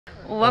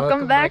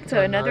Welcome back to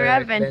another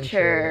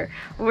adventure.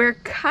 We're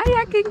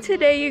kayaking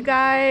today, you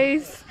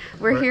guys.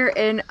 We're here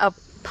in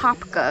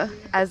Apopka,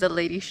 as the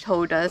lady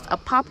told us.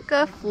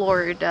 Apopka,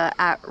 Florida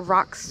at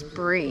Rock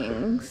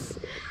Springs.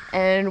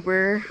 And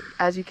we're,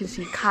 as you can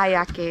see,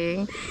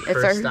 kayaking.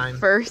 It's our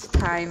first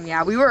time.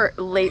 Yeah, we were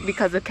late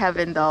because of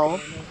Kevin though.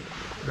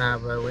 Nah,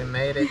 but we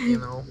made it, you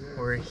know.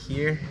 We're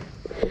here.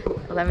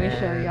 Let me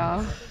show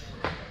y'all.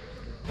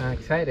 I'm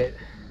excited.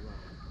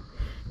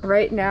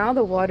 Right now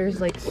the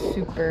water's like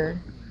super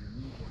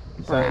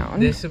brown. So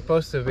this is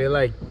supposed to be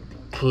like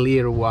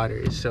clear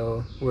water,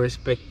 so we're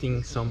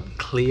expecting some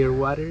clear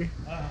water.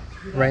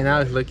 Right now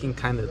it's looking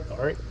kind of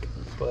dark,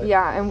 but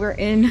yeah, and we're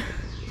in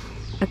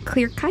a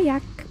clear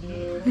kayak.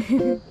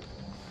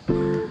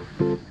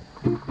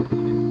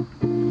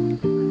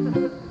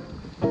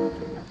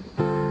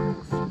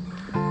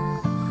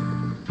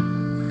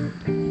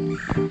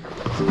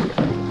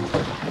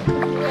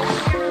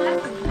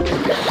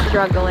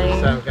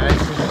 Struggling. What's up, guys?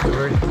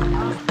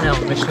 No,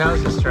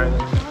 Michelle's just struggling.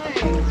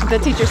 The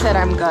teacher said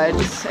I'm good.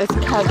 It's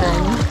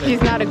Kevin.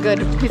 He's not a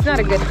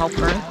good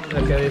helper.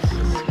 Look at his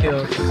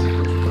skills.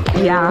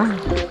 Yeah.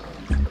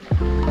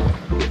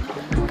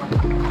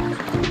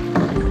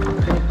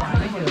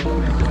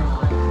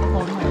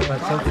 But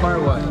so far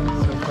what?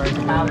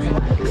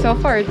 So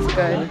far it's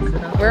good.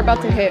 We're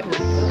about to hit.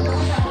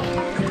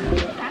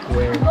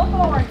 Where? Go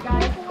forward,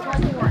 guys. Go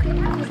forward.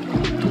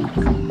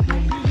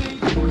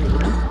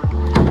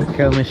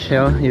 Okay,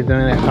 Michelle, you're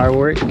doing the hard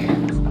work.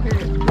 I'm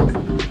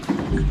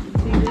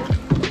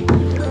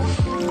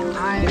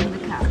the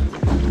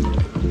captain.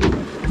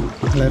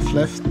 Left.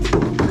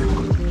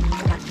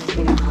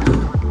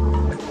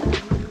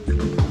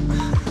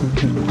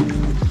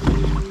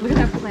 Look at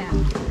that plant.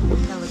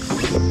 That looks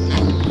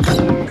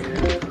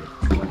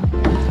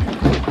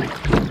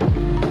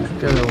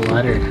Look at the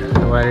water.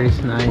 The water is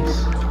nice.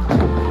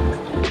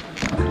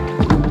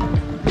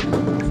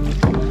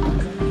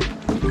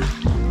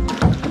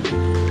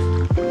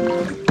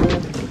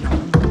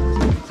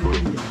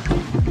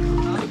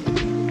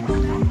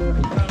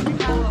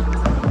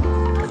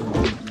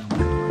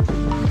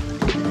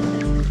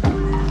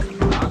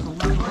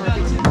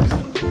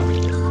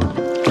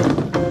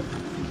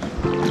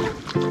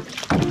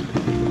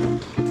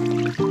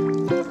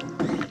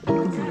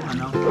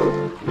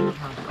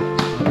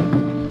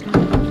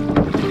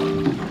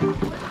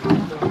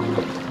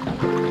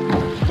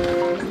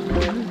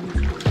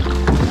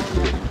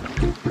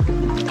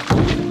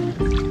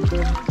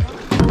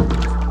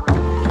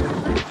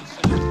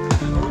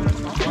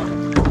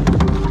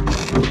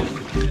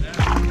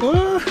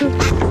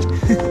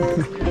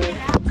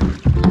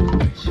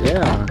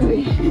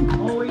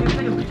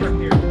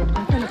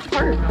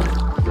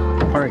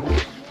 Park.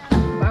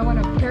 I want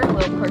a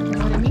parallel park, you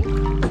know what I mean?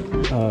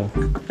 Oh,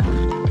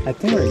 I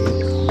think we're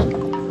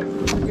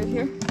good. Good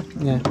here?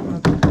 Yeah.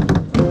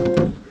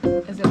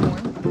 Is it warm?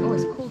 Oh,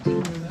 it's cold too.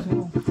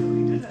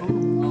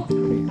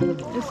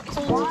 It's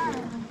cold.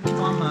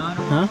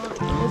 Huh?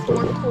 It's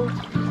warm, cold.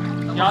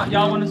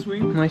 Y'all want to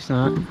swing? No, it's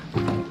not.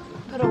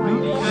 I don't want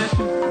You guys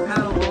can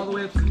paddle all the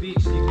way up to the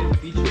beach so you can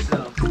beach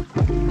yourself.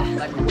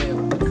 Like a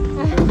whale.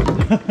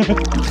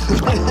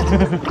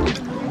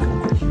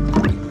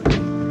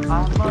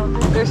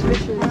 There's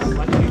fishes.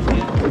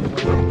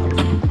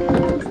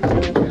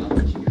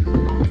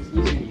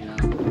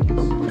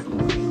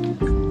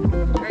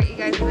 Alright, you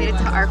guys, we made it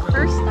to our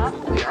first stop.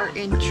 We are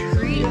in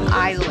Tree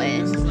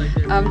Island.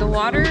 The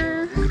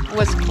water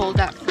was cold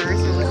at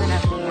first. It wasn't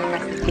as warm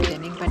at the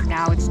beginning, but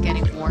now it's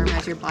getting warm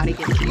as your body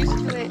gets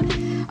used to it.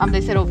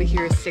 They said over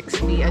here is 6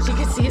 feet. As you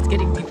can see, it's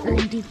getting deeper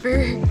and deeper.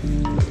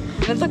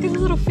 And look at the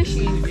little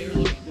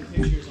fishies.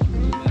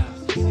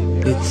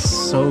 It's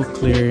so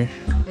clear.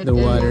 The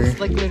water,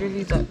 like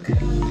literally, look.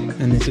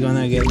 and it's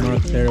gonna get more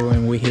clear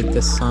when we hit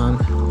the sun.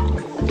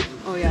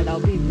 Oh yeah,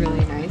 that'll be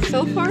really nice.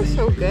 So far,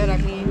 so good. I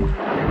mean,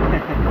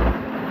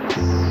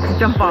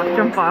 jump off,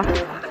 jump,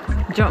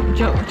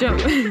 jump,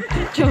 jump.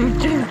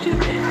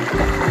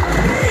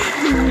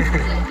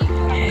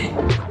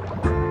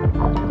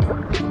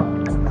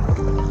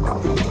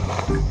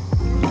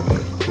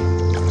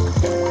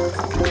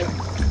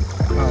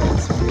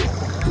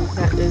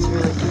 That is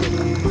really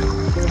pretty.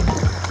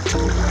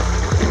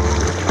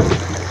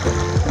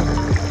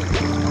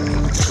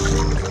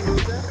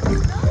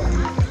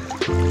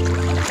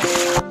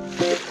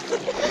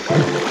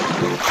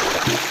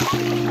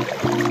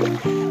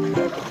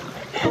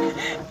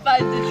 By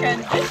the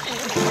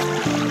transition.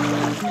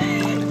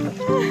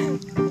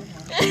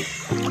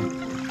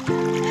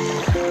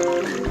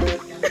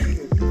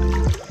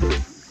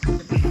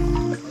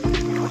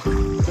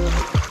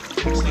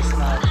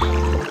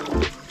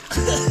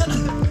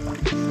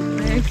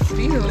 Nice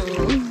view.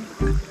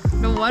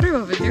 The water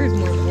over there is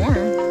more warm.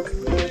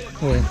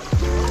 Where?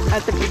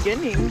 At the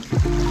beginning.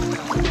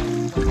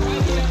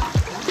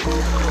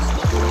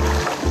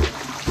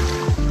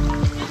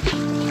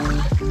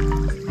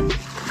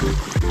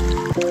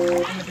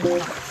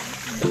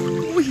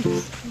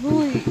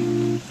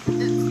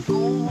 It's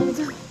cold.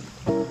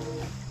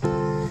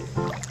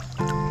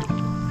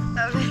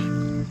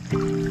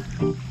 Okay.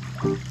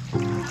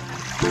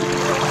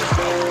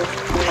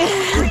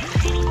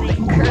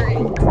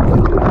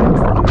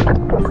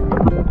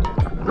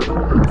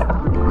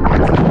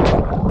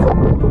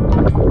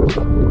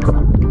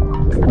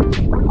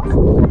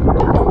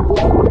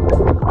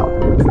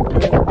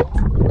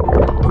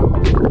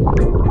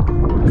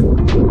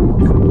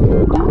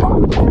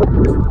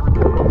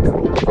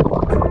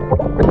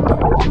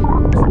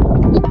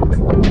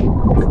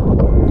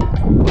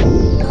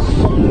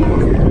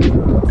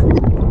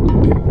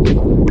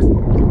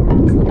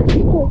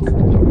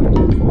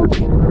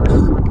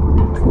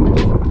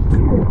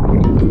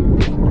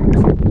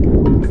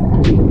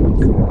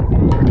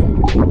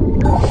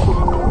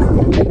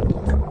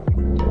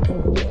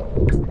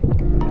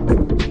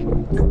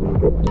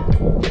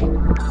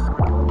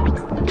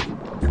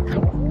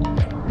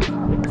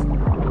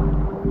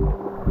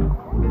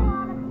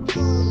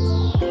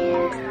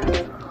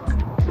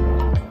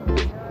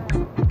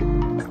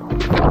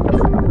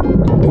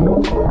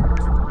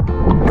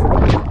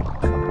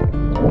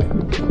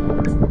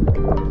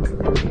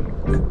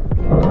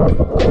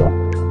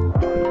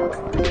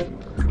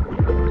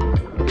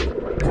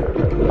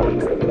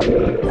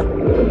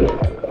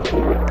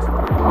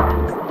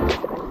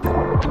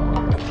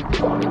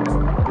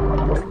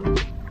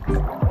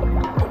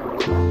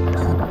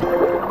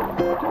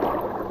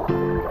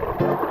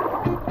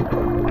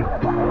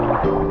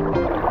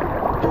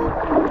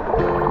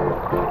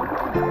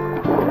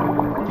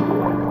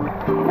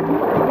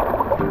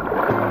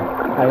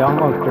 I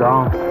almost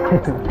drowned.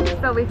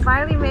 So we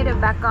finally made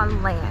it back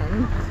on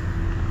land.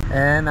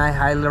 And I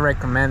highly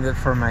recommend it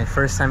for my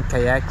first time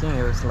kayaking.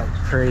 It was like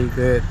pretty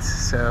good.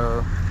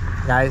 So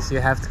guys, you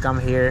have to come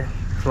here,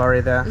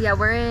 Florida. Yeah,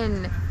 we're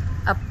in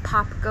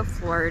Apopka,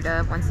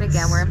 Florida. Once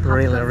again, we're in Apopka,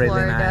 really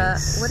Florida.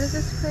 nice. What is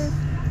this place?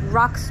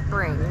 Rock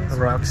Springs.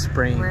 Rock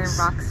Springs. We're in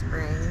Rock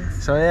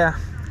Springs. So yeah,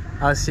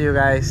 I'll see you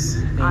guys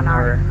in On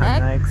our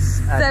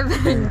next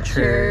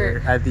adventure.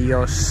 adventure.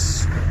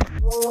 Adios.